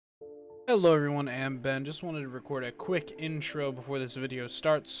Hello everyone, I'm Ben. Just wanted to record a quick intro before this video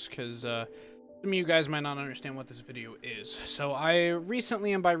starts, because some of you guys might not understand what this video is. So I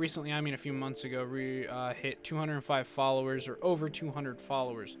recently, and by recently I mean a few months ago, hit 205 followers, or over 200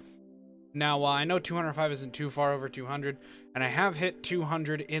 followers. Now, I know 205 isn't too far over 200, and I have hit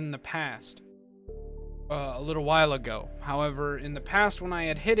 200 in the past, a little while ago. However, in the past when I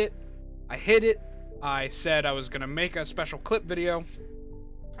had hit it, I said I was going to make a special clip video.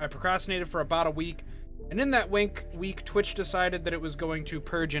 I procrastinated for about a week, and in that week, Twitch decided that it was going to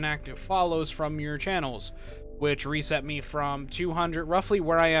purge inactive follows from your channels, which reset me from 200, roughly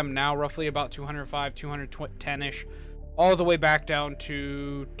where I am now, roughly about 205, 210-ish, all the way back down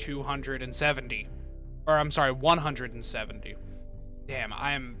to 270. Or, I'm sorry, 170. Damn,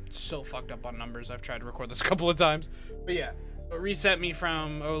 I am so fucked up on numbers. I've tried to record this a couple of times. But yeah. It reset me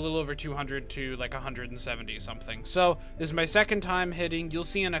from a little over 200 to like 170 something. So this is my second time hitting. You'll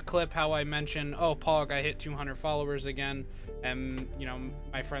see in a clip how I mention, oh, Pog, I hit 200 followers again. And, you know,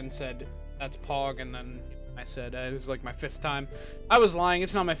 my friend said, that's Pog. And then I said, it was like my fifth time. I was lying.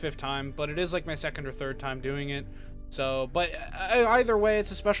 It's not my fifth time, but it is like my second or third time doing it. So, but either way,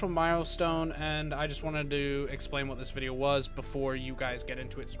 it's a special milestone. And I just wanted to explain what this video was before you guys get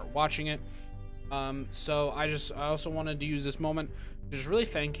into it and start watching it. So I also wanted to use this moment to just really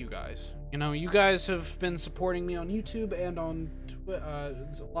thank you guys. You know, you guys have been supporting me on YouTube and on a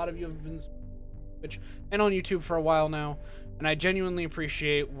lot of you have been Twitch and on YouTube for a while now, and I genuinely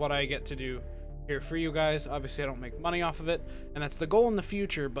appreciate what I get to do here for you guys. Obviously, I don't make money off of it, and that's the goal in the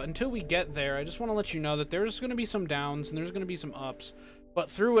future, but until we get there, I just want to let you know that there's going to be some downs and there's going to be some ups, but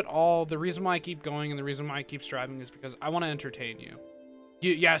through it all, the reason why I keep going and the reason why I keep striving is because I want to entertain you.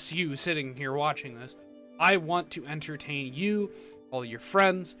 Yes, you sitting here watching this. I want to entertain you, all your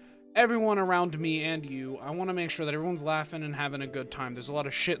friends, everyone around me and you. I want to make sure that everyone's laughing and having a good time. There's a lot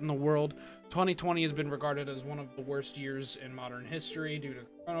of shit in the world. 2020 has been regarded as one of the worst years in modern history due to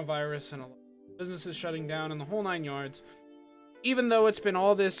coronavirus and a lot of businesses shutting down and the whole 9 yards. Even though it's been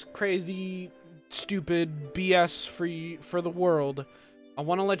all this crazy, stupid BS for the world, I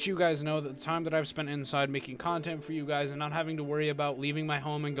want to let you guys know that the time that I've spent inside making content for you guys and not having to worry about leaving my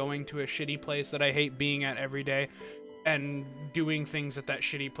home and going to a shitty place that I hate being at every day and doing things at that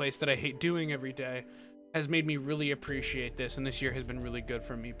shitty place that I hate doing every day has made me really appreciate this, and this year has been really good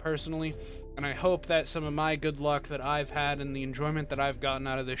for me personally, and I hope that some of my good luck that I've had and the enjoyment that I've gotten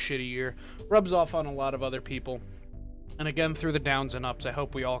out of this shitty year rubs off on a lot of other people. And again, through the downs and ups, I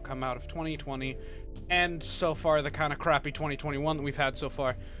hope we all come out of 2020 and so far the kind of crappy 2021 that we've had so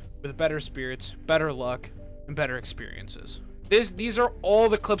far with better spirits, better luck, and better experiences. These are all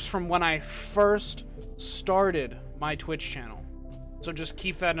the clips from when I first started my Twitch channel. So just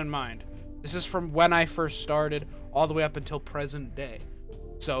keep that in mind. This is from when I first started all the way up until present day.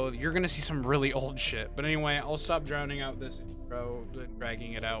 So you're going to see some really old shit. But anyway, I'll stop drowning out this intro and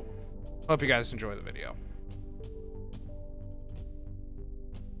dragging it out. Hope you guys enjoy the video.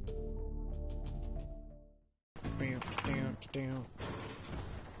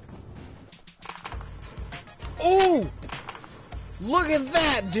 Oh! Look at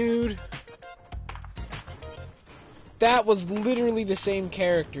that, dude! That was literally the same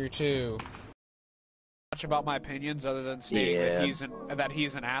character, too. Much about my opinions other than stating that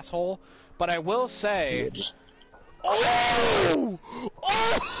he's an asshole, but I will say... Oh!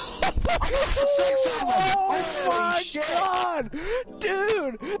 Oh my god!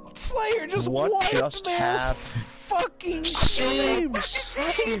 Dude! Slayer just wiped their fucking stream!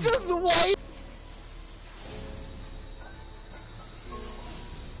 He just wiped...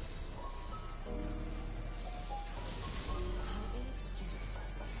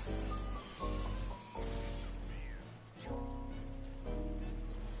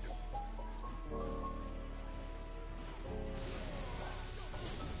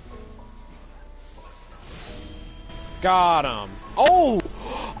 Got him. Oh!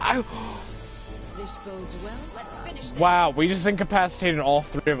 This bodes well. Let's finish this. Wow, we just incapacitated all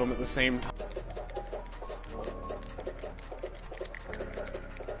three of them at the same time.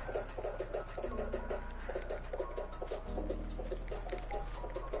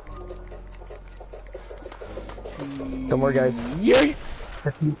 No more, guys. Yay!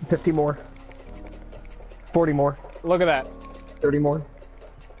 50 more. 40 more. Look at that. 30 more.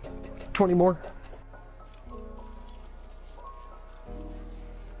 20 more.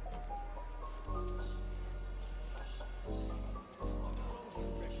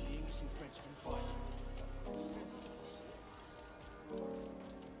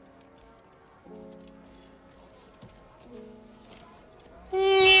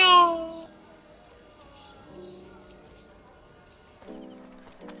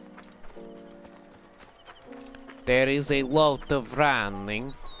 There is a lot of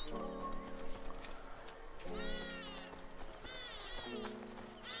running.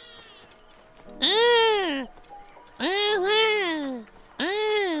 Can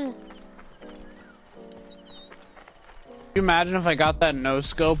you imagine if I got that no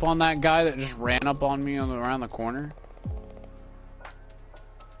scope on that guy that just ran up on me around the corner?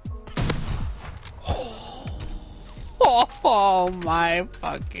 Oh my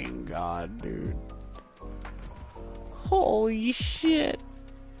fucking god, dude. Holy shit.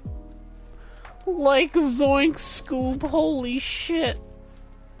 Like Zoink Scoop, holy shit.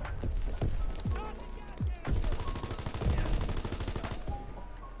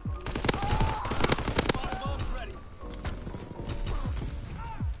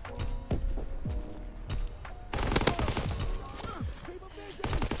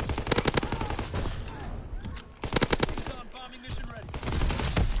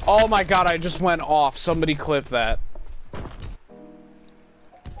 Oh my god, I just went off. Somebody clip that.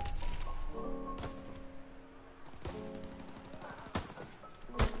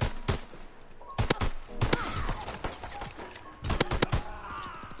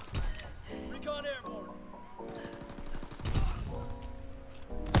 Recon airborne.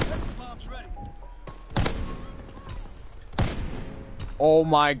 Bombs ready. Oh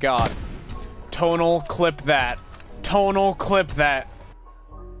my god. Tonal, clip that. Tonal, clip that.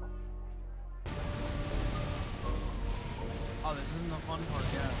 Oh, this isn't the fun part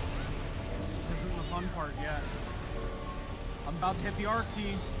yet. This isn't the fun part yet. I'm about to hit the R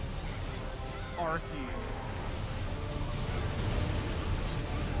key. R key.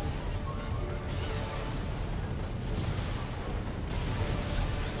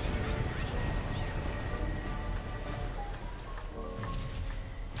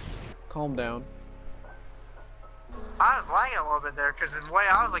 Calm down. I was lagging a little bit there because the way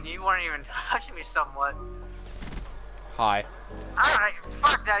I was like, you weren't even touching me somewhat. Hi. Alright,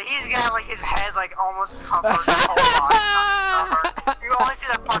 fuck that. He's got like his head like almost covered. His whole body covered. You only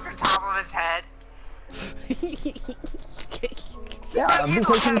see the fucking top of his head. Yeah, But I'm he's just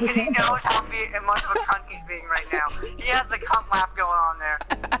laughing taking because he the knows how much of a cunt he's being right now. He has the cunt laugh going on there.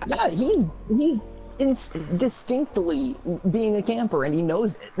 Yeah, he's distinctly being a camper, and he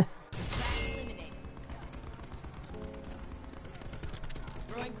knows it.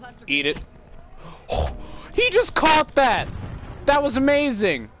 Eat it. He just caught that! That was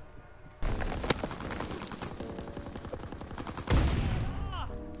amazing!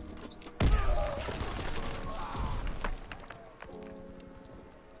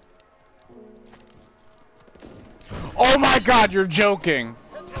 Oh my god, you're joking!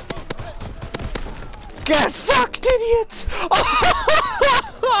 Get fucked, idiots!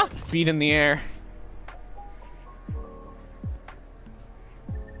 Feet in the air.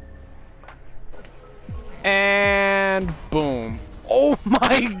 And boom. Oh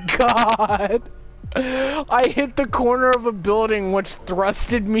my god! I hit the corner of a building which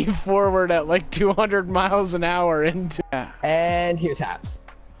thrusted me forward at like 200 miles an hour into... And here's hats.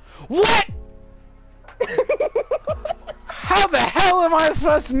 What?! How the hell am I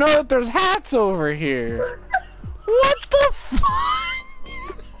supposed to know that there's hats over here? What the fuck?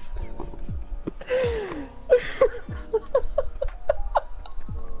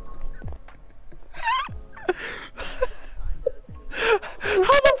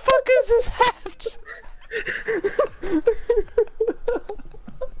 How the fuck is this hat?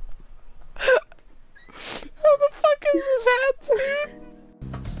 How the fuck is this hat, dude?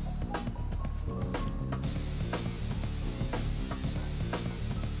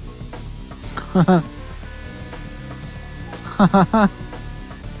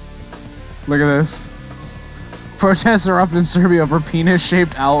 Look at this. Protests are up in Serbia for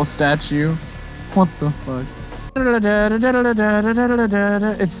penis-shaped owl statue. What the fuck?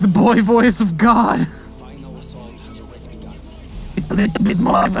 It's the boy voice of God. A little bit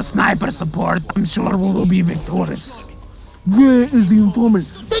more of a sniper support. I'm sure we will be victorious. Where is the informant?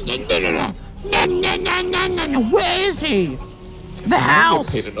 Where is he? The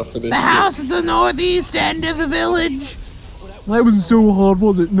house! The house at the northeast end of the village! That wasn't so hard,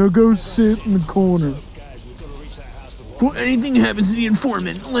 was it? Now go sit in the corner. Before anything happens to the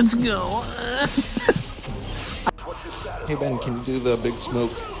informant, let's go. Hey Ben, can you do the big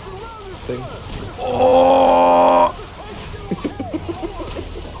smoke thing? Oh!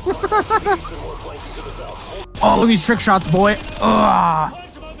 Oh, look at these trick shots, boy. Ah!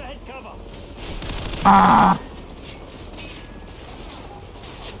 Ah!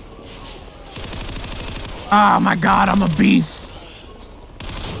 Oh my god, I'm a beast.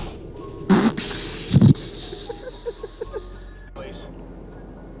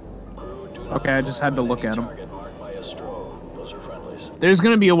 Okay, I just had to look at him. there's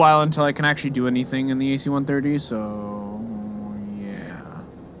gonna be a while until I can actually do anything in the AC-130, so yeah.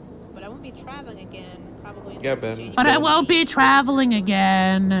 But I won't be traveling again, probably. Yeah, Ben. January. But I won't be traveling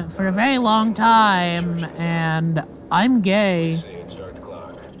again for a very long time, and I'm gay.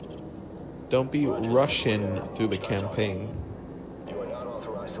 Don't be rushing through the campaign.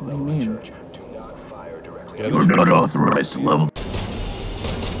 What do you mean? Get You're it? not authorized to level.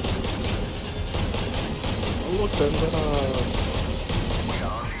 Oh, look, Ben's on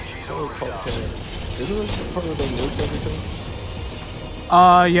Isn't this the part where they nuke everything?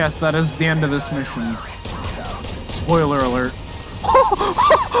 Yes, that is the end of this mission. Spoiler alert.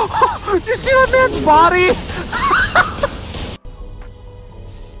 Did you see that man's body?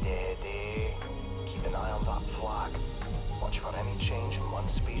 Steady. Keep an eye on that flag. Watch for any change in one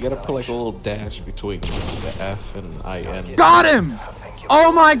speed. You gotta put like a little dash between the F and IN. Got him!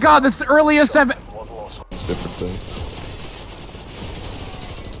 Oh my god, that's the earliest I've... It's different things.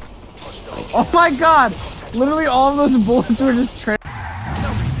 Oh my god! Literally all of those bullets were just You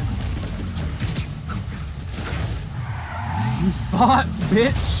thought,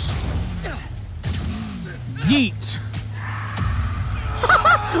 bitch? Yeet!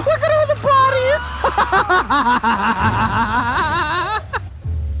 Look at all the bodies!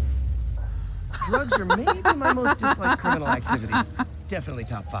 Drugs are maybe my most disliked criminal activity. Definitely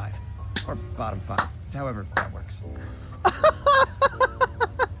top 5. Or bottom 5. However that works.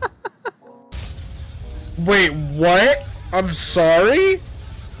 Wait, what? I'm sorry?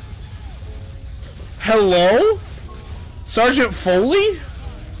 Hello? Sergeant Foley?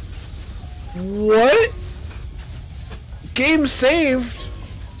 What? Game saved.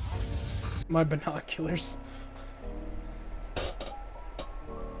 My binoculars.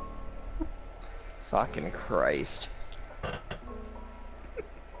 Fucking Christ.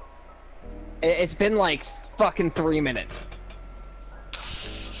 It's been like fucking 3 minutes.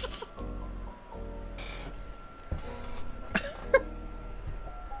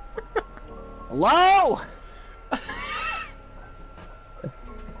 Hello?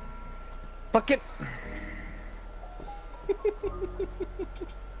 Fucking.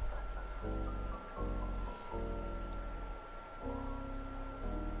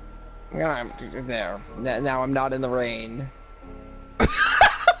 I'm there. Now I'm not in the rain.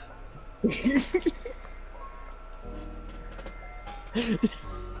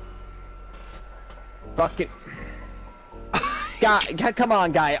 Fucking. Guy, come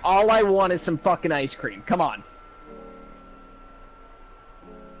on, guy. All I want is some fucking ice cream. Come on.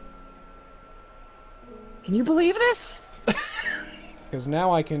 Can you believe this? Because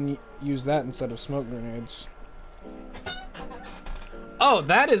now I can use that instead of smoke grenades. Oh,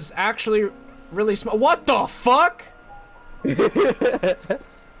 that is actually really small. What the fuck?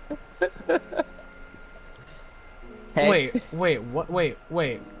 Hey. Wait, what? Wait.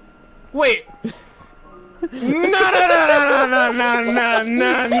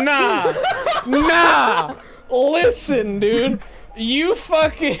 Nah. Listen, dude. You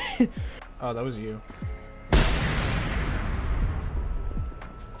fucking. Oh, that was you.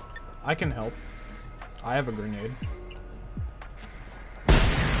 I can help. I have a grenade.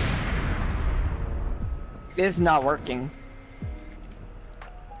 It's not working.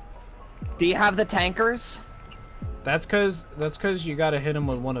 Do you have the tankers? That's cause you gotta hit him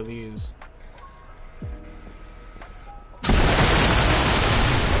with one of these.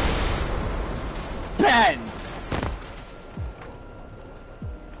 Ben!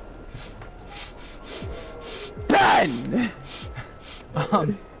 Ben!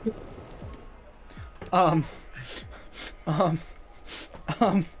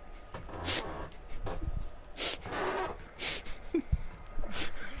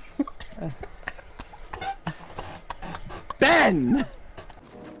 Ben!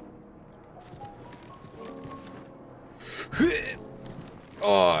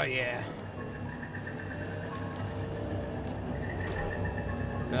 Oh yeah.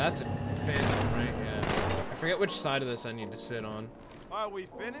 No, that's a Phantom, right? Yeah. I forget which side of this I need to sit on. Are we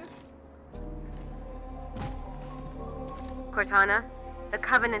finished? Cortana, the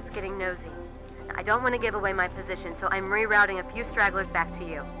Covenant's getting nosy. I don't want to give away my position, so I'm rerouting a few stragglers back to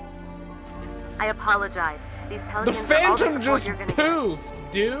you. I apologize. These Pelicans The are all the Phantom support just you're gonna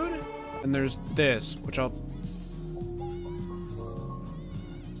poofed, dude! And there's this, which I'll...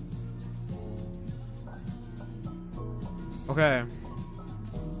 Okay.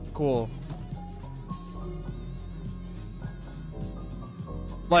 Cool.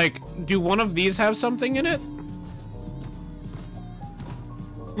 Like, do one of these have something in it?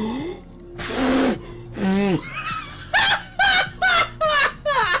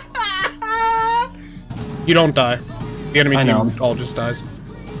 You don't die. The enemy I team know. all just dies.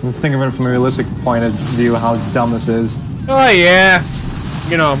 Let's think of it from a realistic point of view, how dumb this is. Oh yeah,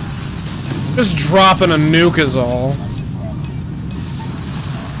 you know, just dropping a nuke is all.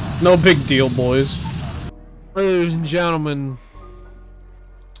 No big deal, boys. Ladies and gentlemen,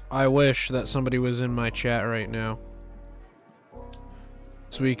 I wish that somebody was in my chat right now,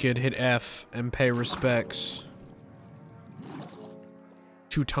 so we could hit F and pay respects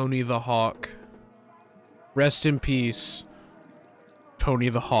to Tony the Hawk. Rest in peace, Tony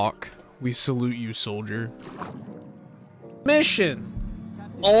the Hawk. We salute you, soldier. Mission.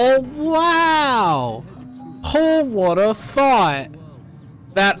 Oh wow! Who would have thought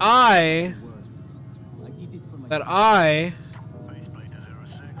that I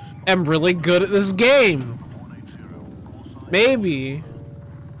am really good at this game? Maybe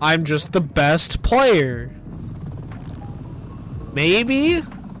I'm just the best player. Maybe?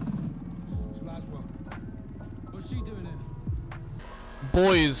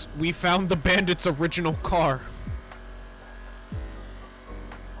 Boys, we found the bandits' original car.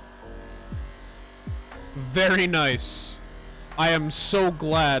 Very nice. I am so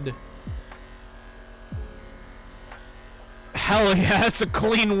glad. Hell yeah, that's a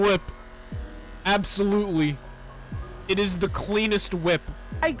clean whip. Absolutely. It is the cleanest whip.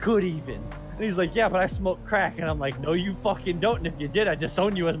 I could even. And he's like, yeah, but I smoke crack. And I'm like, no, you fucking don't. And if you did, I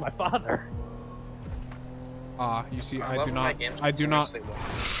disown you as my father. You see, I do not.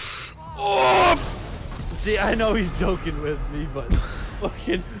 Oh! See, I know he's joking with me, but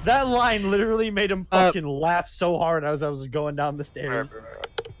fucking that line literally made him fucking laugh so hard as I was going down the stairs.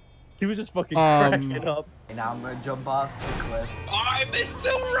 He was just fucking cracking up. And now I'm gonna jump off the cliff. I missed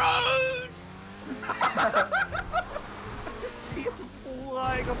the road! I just see him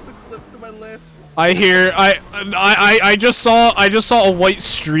flying up the cliff to my left. I just saw a white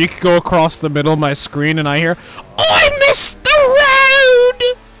streak go across the middle of my screen, and I hear, "Oh, I missed the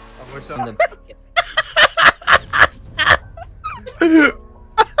road!" I wish I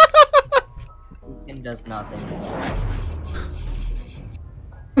It does nothing.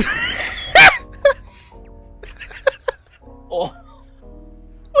 Oh.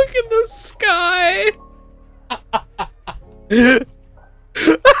 Look in the sky!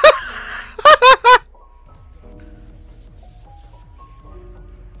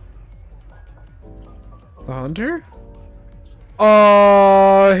 The hunter?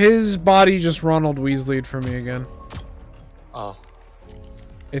 His body just Ronald Weasley'd for me again. Oh.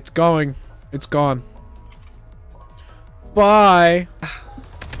 It's going. It's gone. Bye.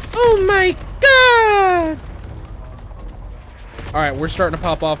 Oh my god! Alright, we're starting to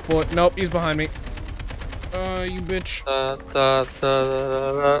pop off, boy. Nope, he's behind me. You bitch.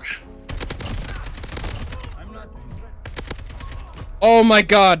 Oh my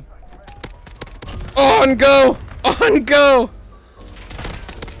god. On go! On go!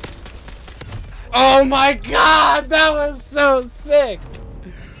 Oh my god! That was so sick!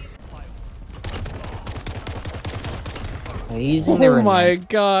 Oh my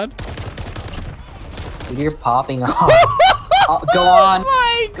god. Dude, you're popping off. Go on.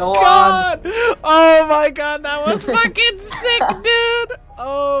 Go on. Oh my god, that was fucking sick, dude!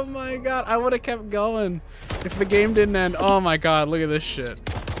 Oh my god, I would have kept going if the game didn't end. Oh my god, look at this shit.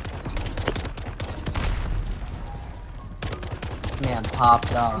 This man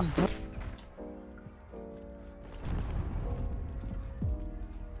popped off.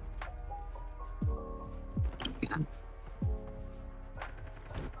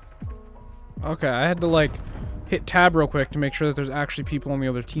 Okay, I had to like hit tab real quick to make sure that there's actually people on the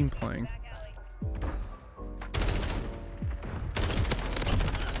other team playing.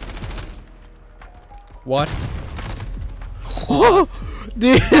 What? Oh,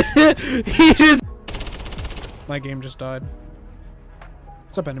 dude, he just. My game just died.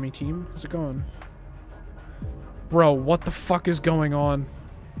 What's up, enemy team? How's it going? Bro, what the fuck is going on?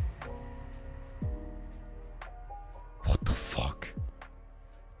 What the fuck?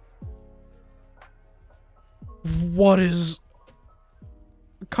 What is...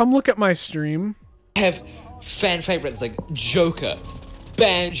 Come look at my stream. I have fan favorites like Joker,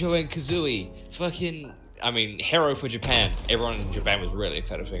 Banjo and Kazooie, fucking... I mean, Hero for Japan. Everyone in Japan was really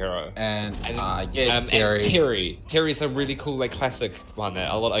excited for Hero. And yes, Terry. And Terry. Terry's a really cool, like, classic one that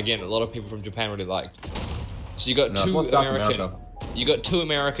a lot of people from Japan really liked. So you got two American. You got two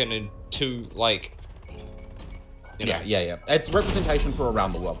American and two, like... You know. Yeah. It's representation for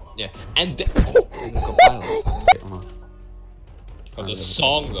around the world. Yeah, and but the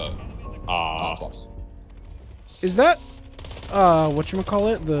song though. Is that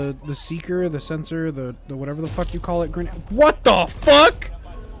whatchamacallit? The seeker, the sensor, the whatever the fuck you call it, what the fuck?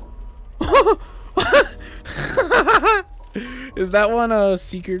 Is that one a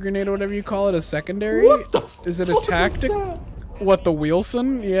secret grenade or whatever you call it? A secondary? Is it a tactic? What, the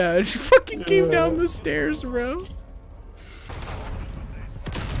Wilson? Yeah, it just fucking came down the stairs, bro.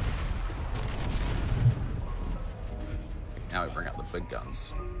 Now we bring out the big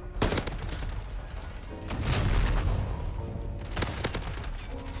guns.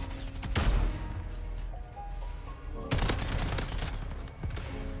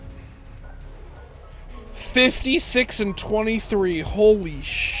 $56 and $23. Holy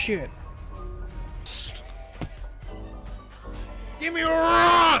shit. Give me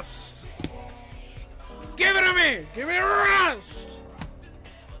rust! Give it to me! Give me rust!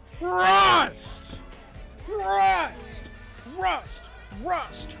 Rust! Rust! Rust!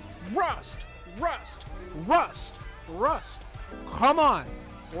 Rust! Rust! Rust! Rust! Rust! Come on!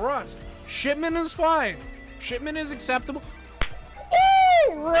 Rust! Shipment is fine. Shipment is acceptable.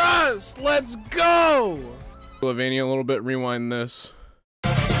 Woo! Rust! Let's go! Lavania, a little bit, rewind this.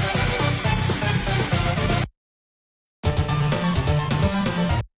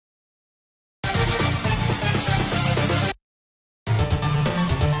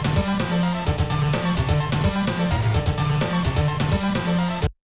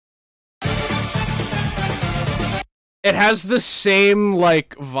 It has the same,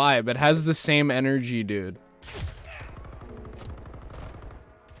 like, vibe. It has the same energy, dude.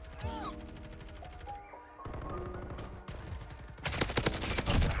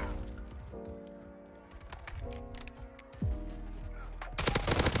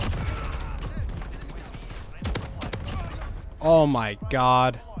 Oh my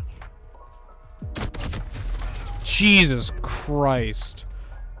god. Jesus Christ.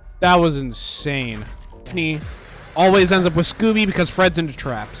 That was insane. He always ends up with Scooby because Fred's into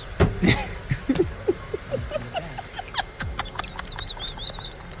traps.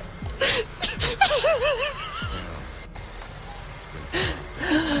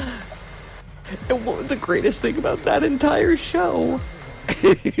 And what was the greatest thing about that entire show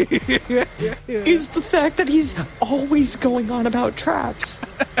is the fact that he's always going on about traps.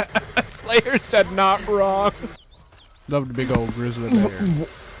 Slayer said not wrong. Loved a big old grizzly bear.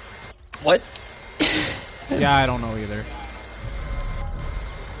 What? Yeah, I don't know either.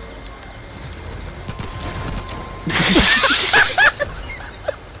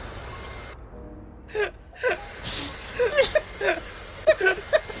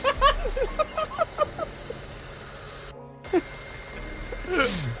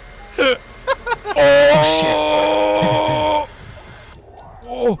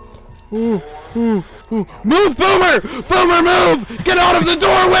 Move, Boomer! Boomer, move! Get out of the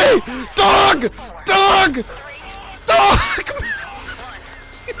doorway! Dog! Dog! Dog!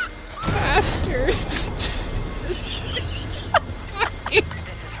 Bastard!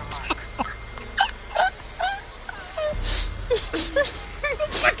 The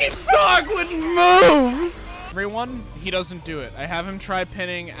fucking dog wouldn't move! Everyone, he doesn't do it. I have him try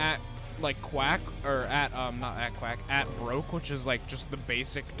pinning at, like, Quack, or at, not at Quack, at Broke, which is, like, just the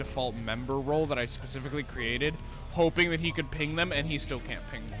basic default member role that I specifically created, hoping that he could ping them, and he still can't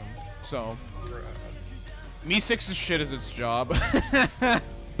ping them. So, Me6's shit is its job.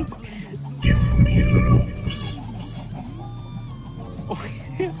 Give me ropes.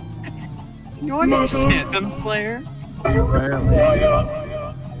 You understand them, Slayer?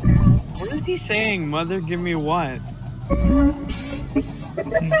 What is he saying? Mother, give me what?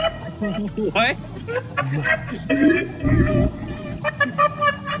 What?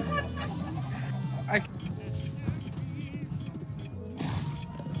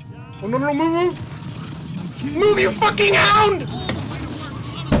 Oh, no, no, move! Move, you fucking hound!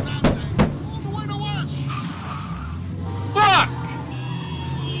 Fuck!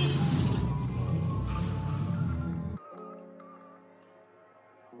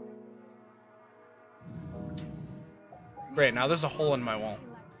 Great, now there's a hole in my wall.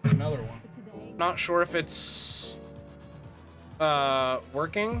 Another one. Not sure if it's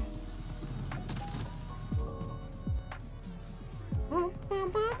working.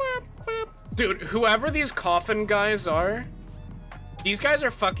 Dude, whoever these coffin guys are, these guys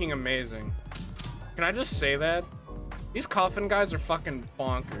are fucking amazing. Can I just say that? These coffin guys are fucking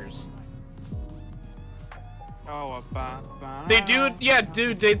bonkers. Oh, they do, yeah,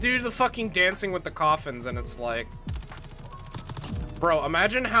 dude, they do the fucking dancing with the coffins, and it's like, bro,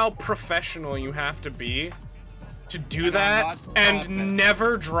 imagine how professional you have to be to do that and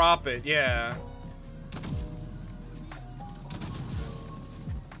never drop it, yeah.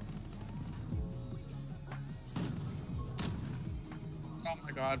 Oh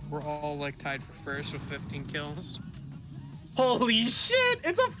my god, we're all like tied for first with 15 kills. Holy shit,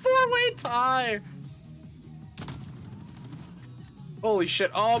 it's a 4-way tie! Holy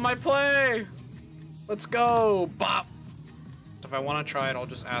shit. Oh, my play! Let's go! Bop! If I want to try it, I'll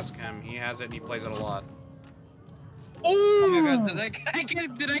just ask him. He has it and he plays it a lot. Oh my god, did I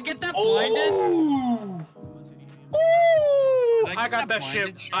get that blinded? Ooh! Ooh! I got that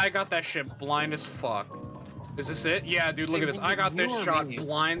shit. I got that shit blind as fuck. Is this it? Yeah, dude, look at this. I got this shot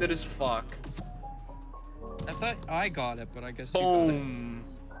blinded as fuck. I thought I got it, but I guess boom.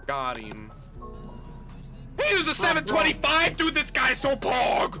 Got him. He used a 725, dude. This guy's so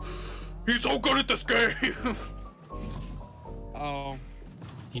pog. He's so good at this game. Oh.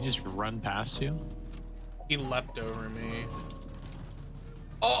 He just run past you? He leapt over me.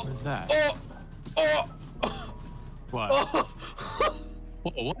 Oh. What is that? Oh. Oh. What? Oh.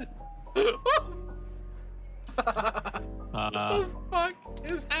 Whoa, what? What the fuck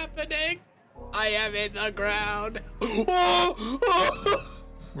is happening? I am in the ground. Oh.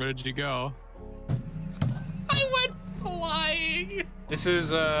 Where did you go? I went flying. This is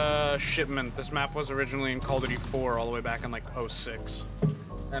Shipment. This map was originally in Call of Duty 4 all the way back in like 06.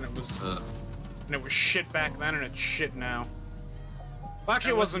 And it was shit back then and it's shit now. Well,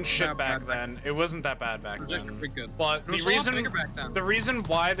 actually, it wasn't shit back then. It wasn't that bad back then. But the reason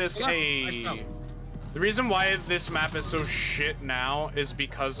why this the reason why this map is so shit now is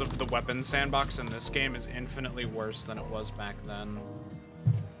because of the weapon sandbox in this game is infinitely worse than it was back then.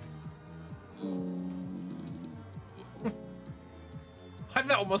 Why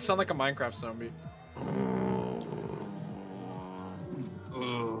did that almost sound like a Minecraft zombie?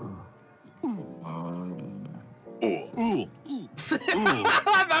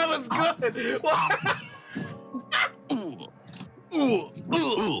 That was good.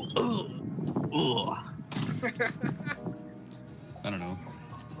 I don't know.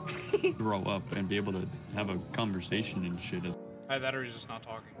 Grow up and be able to have a conversation and shit. That or he's just not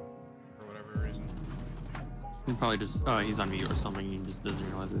talking for whatever reason. He probably just he's on mute or something. He just doesn't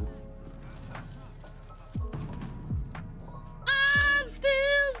realize it. I'm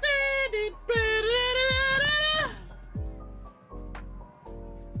still standing.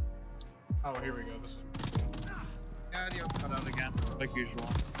 Oh, here we go. This is. Audio cut out again, like usual.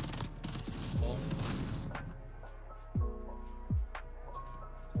 Oh.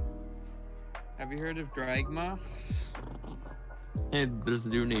 Have you heard of Dragma? Hey, there's a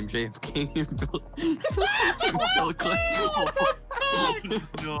dude named JFK and Bill Dude,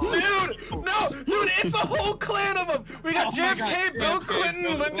 it's a whole clan of them. We got JFK, Bill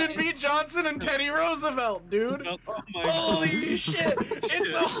Clinton, Lyndon B. Johnson, and Teddy Roosevelt, dude. Holy shit!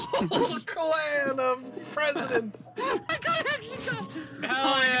 It's a whole clan of presidents.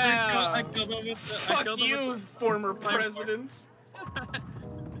 Hell yeah! Fuck you, former presidents.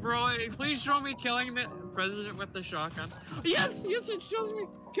 Bro, please show me killing the president with the shotgun. Yes, yes, it shows me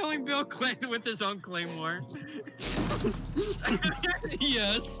killing Bill Clinton with his own claymore.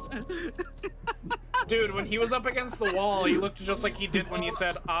 Yes. Dude, when he was up against the wall, he looked just like he did when he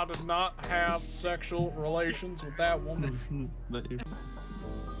said, "I did not have sexual relations with that woman." That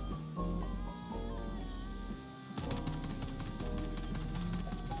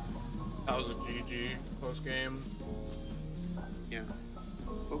was a GG close game. Yeah.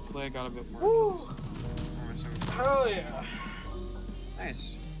 Hopefully I got a bit more. Woo. Hell yeah.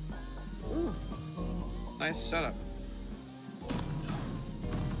 Nice. Ooh. Nice setup.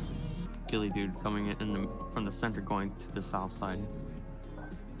 Gilly dude coming in from the center going to the south side.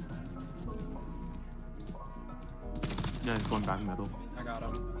 Yeah, he's going back middle. I got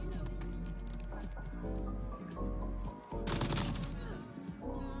him.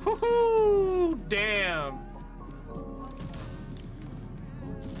 Woohoo! Damn!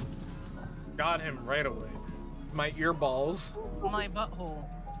 Got him right away. My earballs. My butthole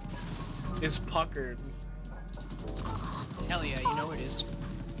is puckered. Hell yeah, you know it is.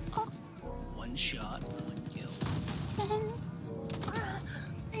 One shot, one kill.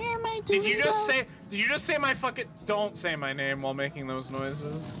 Did you just say my fucking— Don't say my name while making those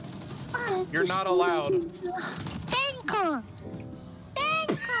noises. You're not allowed. Bangkok!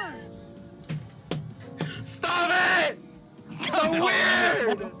 Bangkok! Stop it! So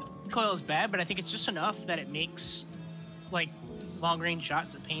weird! Recoil is bad, but I think it's just enough that it makes, like, long-range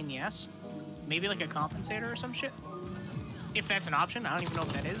shots a pain in the ass. Maybe like a compensator or some shit. If that's an option, I don't even know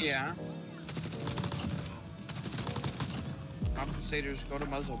if that is. Yeah. Compensators, go to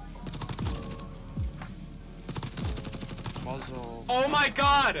muzzle. Muzzle. Oh my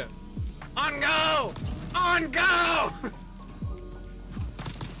god! On go! On go!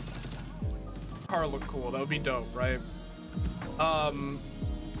 Car look cool. That would be dope, right?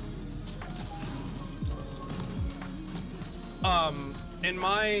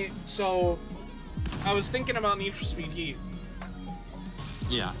 So I was thinking about Need for Speed Heat,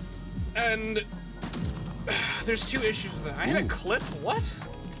 Yeah. And there's two issues with that. I had a clip. What?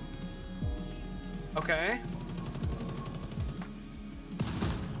 Okay.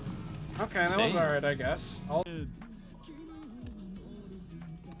 Okay, that was alright, I guess.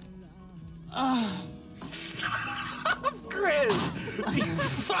 Stop, Chris! You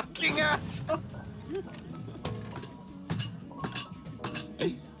fucking asshole!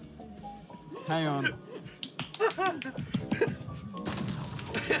 Hang on.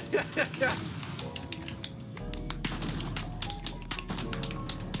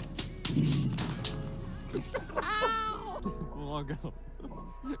 I'll go.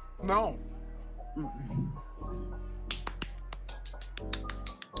 No.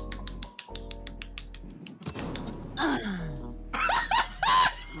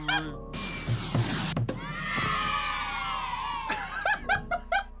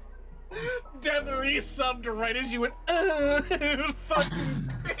 Death resubbed right as you went,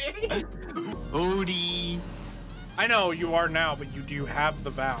 fucking thing. Odie. I know you are now, but do you have the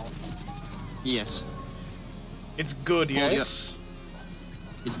vow? Yes. It's good, yes?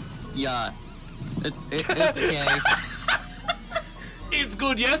 Yeah. Okay. It's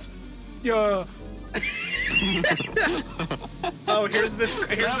good, yes? Yeah. Oh, here's the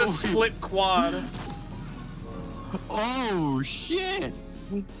split quad. Oh shit!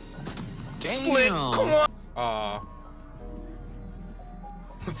 Damn. Split quad.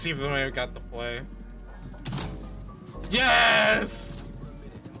 Let's see if I got the play. Yes!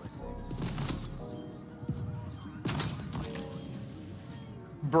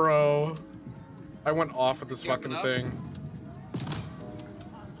 Bro, I went off with this fucking thing.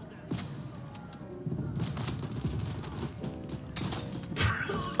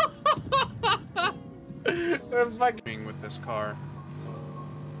 I'm fucking with this car.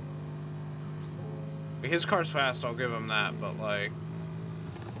 His car's fast, I'll give him that, but like,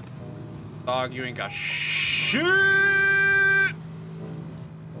 dog, you ain't got shit.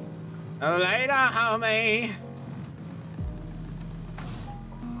 Later, homie.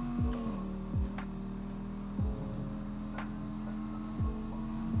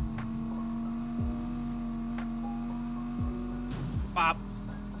 Bop.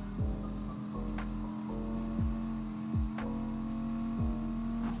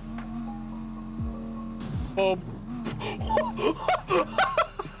 Boom.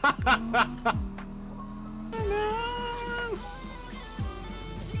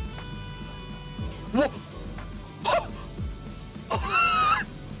 What?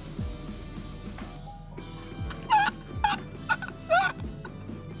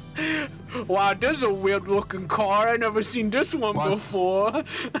 Wow, this is a weird looking car. I never seen this one before.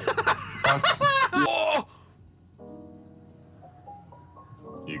 Oh!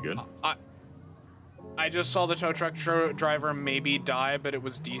 You good? I just saw the tow truck driver maybe die, but it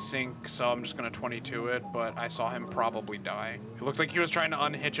was desync, so I'm just gonna 22 it, but I saw him probably die. It looked like he was trying to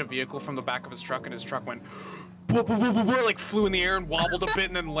unhitch a vehicle from the back of his truck, and his truck went like flew in the air and wobbled a bit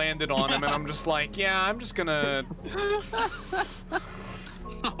and then landed on him, and I'm just like, yeah, I'm just gonna...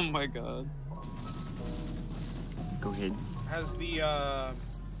 Oh my god. Go ahead. Has the,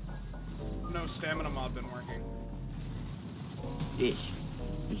 no stamina mod been working? Yes.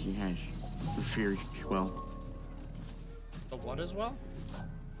 Yes, it has. Very well. The what as well?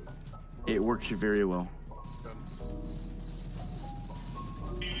 It works very well.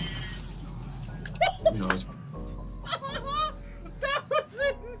 That was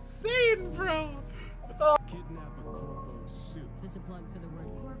insane, bro! Kidnap a corpo suit. This a plug for the word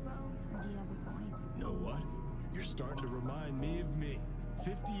corpo, or do you have a point? Know what? You're starting to remind me of me.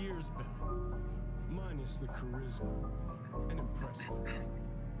 50 years back. Minus the charisma. And impressive.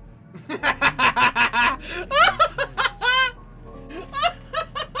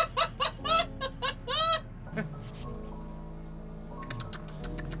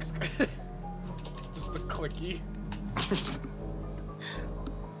 Just the clicky.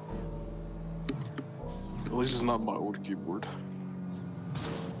 At least it's not my old keyboard.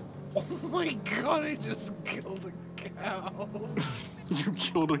 Oh my god, I just killed a cow. You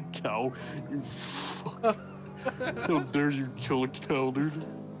killed a cow? You fuck. How dare you kill a cow, dude?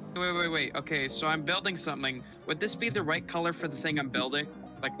 Wait. Okay, so I'm building something. Would this be the right color for the thing I'm building?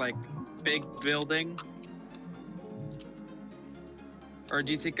 Like big building? Or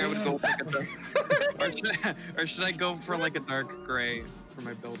do you think I would go with like a dark... or should I go for like a dark gray for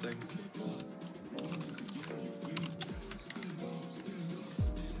my building?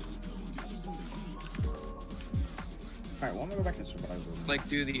 Alright, well, I'm gonna go back to survival. Like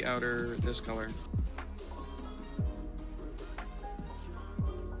do the outer this color.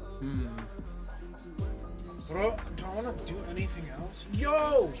 Bro, do I want to do anything else?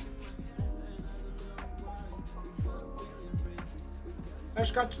 Yo! I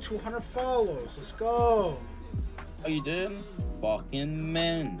just got to 200 follows. Let's go. Oh, you did? Fucking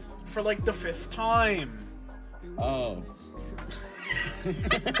men. For like the 5th time. Oh.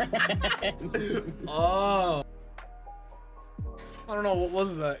 Oh. I don't know, what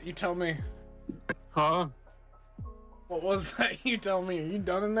was that? You tell me. Huh? What was that? You tell me. Are you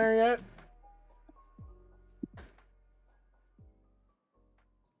done in there yet?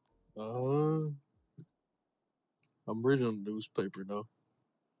 I'm reading a newspaper now.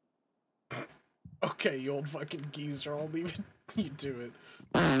 Okay, you old fucking geezer, I'll leave it. You do it.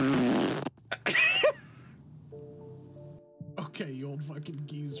 Okay, you old fucking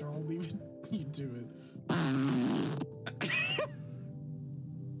geezer, I'll leave it. You do it.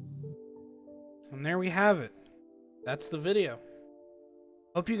 And there we have it. That's the video.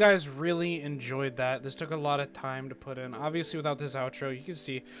 Hope you guys really enjoyed that. This took a lot of time to put in. Obviously, without this outro, you can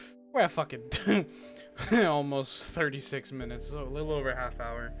see we're at fucking almost 36 minutes, so a little over a half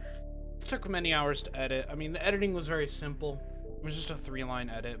hour. It took many hours to edit. I mean, the editing was very simple. It was just a 3-line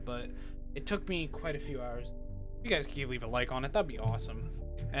edit, but it took me quite a few hours. If you guys could leave a like on it, that'd be awesome.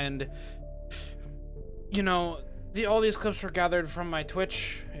 And, you know, all these clips were gathered from my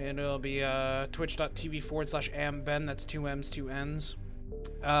Twitch, and it'll be twitch.tv/amben. That's 2 M's, 2 N's.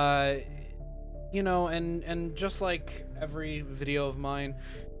 You know, and just like every video of mine,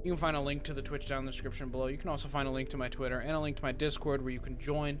 you can find a link to the Twitch down in the description below. You can also find a link to my Twitter and a link to my Discord where you can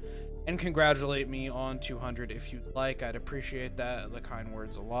join and congratulate me on 200 if you'd like. I'd appreciate that, the kind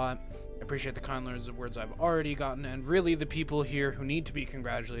words a lot. I appreciate the kind words I've already gotten, and really the people here who need to be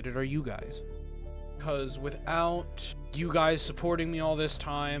congratulated are you guys. Because without you guys supporting me all this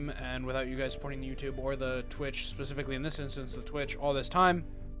time, and without you guys supporting the YouTube or the Twitch, specifically in this instance the Twitch, all this time,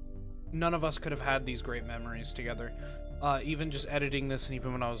 none of us could have had these great memories together. Even just editing this, and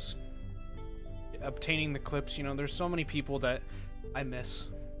even when I was obtaining the clips, you know, there's so many people that I miss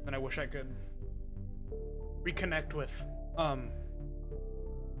and I wish I could reconnect with.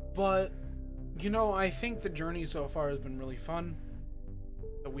 But, you know, I think the journey so far has been really fun.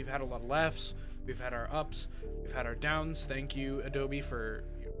 We've had a lot of laughs, we've had our ups, we've had our downs. Thank you, Adobe, for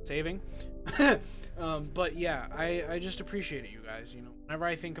saving. But yeah, I just appreciate it, you guys. You know, whenever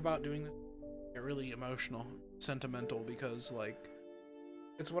I think about doing this, I get really emotional, sentimental, because like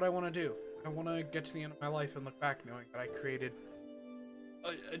it's what I want to do. I want to get to the end of my life and look back knowing that I created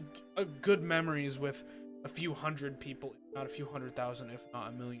a good memories with a few hundred people, if not a few 100,000, if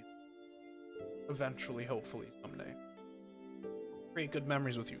not 1 million. Eventually, hopefully, someday. Create good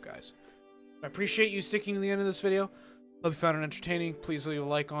memories with you guys. I appreciate you sticking to the end of this video. Hope you found it entertaining. Please leave a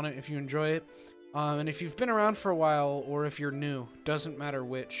like on it if you enjoy it. And if you've been around for a while, or if you're new, doesn't matter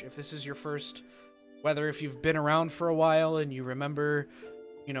which. If this is your first, whether if you've been around for a while and you remember,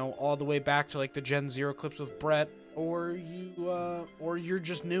 you know, all the way back to like the Gen Zero clips with Brett, or you're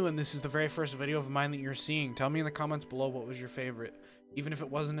just new and this is the very first video of mine that you're seeing, tell me in the comments below what was your favorite. Even if it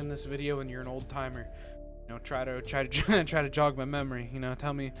wasn't in this video and you're an old timer, you know, try to jog my memory. You know,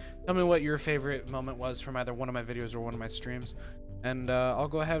 tell me what your favorite moment was from either one of my videos or one of my streams, and I'll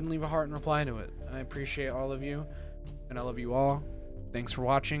go ahead and leave a heart and reply to it. I appreciate all of you, and I love you all. Thanks for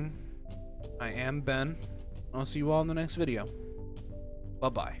watching. I am Ben. I'll see you all in the next video. Bye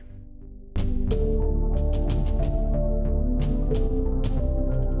bye.